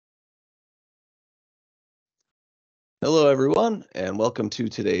Hello, everyone, and welcome to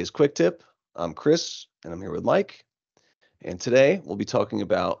today's quick tip. I'm Chris, and I'm here with Mike. And today we'll be talking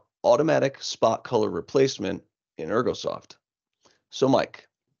about automatic spot color replacement in Ergosoft. So, Mike,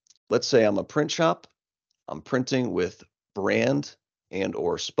 let's say I'm a print shop. I'm printing with brand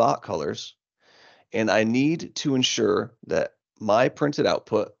and/or spot colors, and I need to ensure that my printed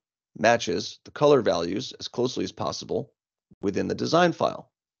output matches the color values as closely as possible within the design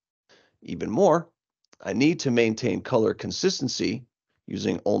file. Even more, I need to maintain color consistency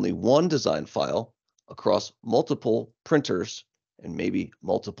using only one design file across multiple printers and maybe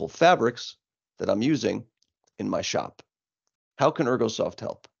multiple fabrics that I'm using in my shop. How can Ergosoft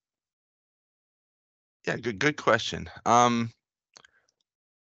help? Yeah, good question. I'm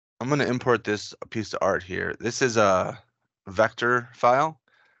going to import this piece of art here. This is a vector file.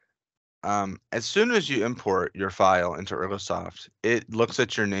 As soon as you import your file into Ergosoft, it looks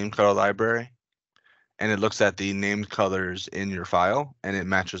at your name color library and it looks at the named colors in your file and it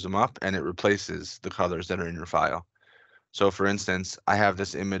matches them up and it replaces the colors that are in your file. So for instance, I have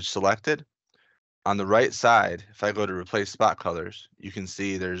this image selected. On the right side, if I go to replace spot colors, you can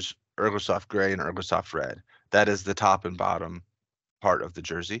see there's Ergosoft gray and Ergosoft red. That is the top and bottom part of the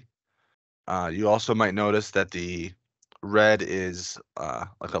jersey. You also might notice that the red is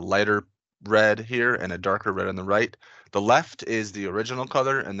like a lighter red here and a darker red on the right. The left is the original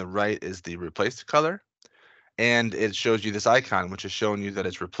color and the right is the replaced color. And it shows you this icon, which is showing you that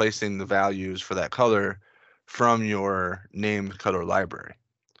it's replacing the values for that color from your named color library.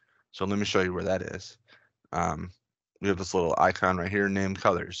 So let me show you where that is. We have this little icon right here, named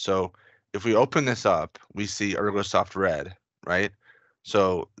colors. So if we open this up, we see Ergosoft red, right?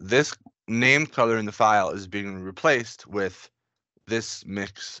 So this named color in the file is being replaced with this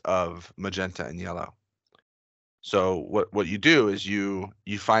mix of magenta and yellow. So what you do is you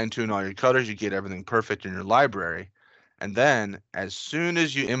fine tune all your colors, you get everything perfect in your library, and then as soon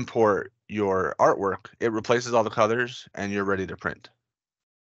as you import your artwork, it replaces all the colors and you're ready to print.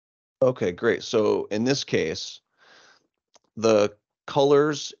 Okay, great. So in this case, the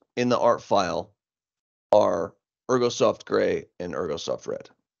colors in the art file are Ergosoft gray and Ergosoft red.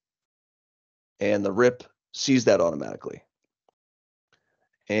 And the RIP sees that automatically.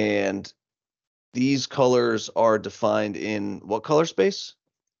 And these colors are defined in what color space?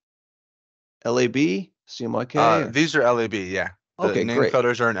 LAB, CMYK? These are LAB, yeah. The Okay, name great.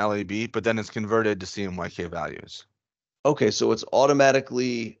 colors are in LAB, but then it's converted to CMYK values. Okay, so it's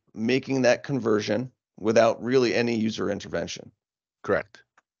automatically making that conversion without really any user intervention. Correct.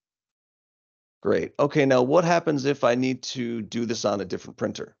 Great. Okay, now what happens if I need to do this on a different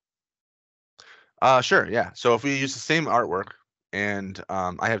printer? Sure, yeah. So if we use the same artwork, and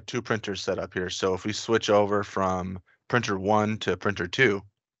I have two printers set up here. So if we switch over from printer 1 to printer 2,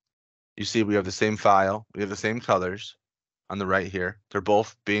 you see we have the same file, we have the same colors on the right here. They're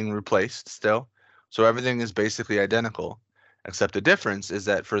both being replaced still. So everything is basically identical, except the difference is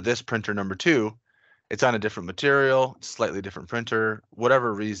that for this printer number 2, it's on a different material, slightly different printer,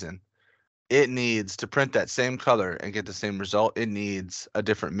 whatever reason. It needs to print that same color and get the same result. It needs a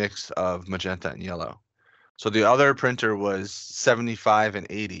different mix of magenta and yellow. So the other printer was 75 and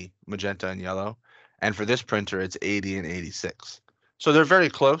 80 magenta and yellow. And for this printer, it's 80 and 86. So they're very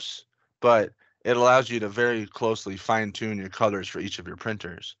close, but it allows you to very closely fine tune your colors for each of your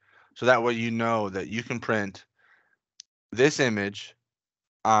printers. So that way you know that you can print this image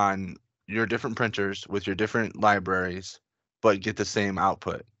on your different printers with your different libraries, but get the same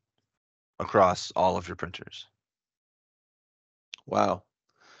output across all of your printers. Wow,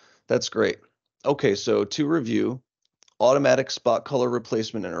 that's great. Okay, so to review, automatic spot color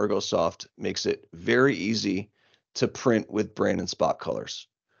replacement in Ergosoft makes it very easy to print with brand and spot colors.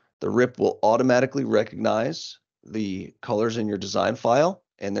 The RIP will automatically recognize the colors in your design file,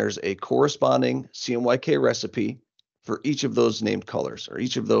 and there's a corresponding CMYK recipe for each of those named colors or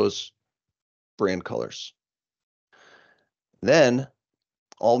each of those brand colors. Then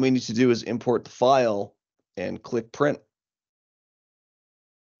all we need to do is import the file and click print.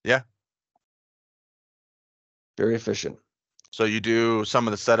 Yeah. Very efficient. So you do some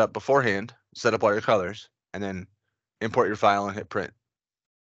of the setup beforehand, set up all your colors, and then import your file and hit print.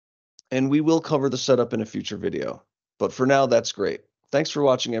 And we will cover the setup in a future video. But for now, that's great. Thanks for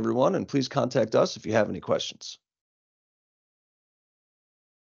watching, everyone, and please contact us if you have any questions.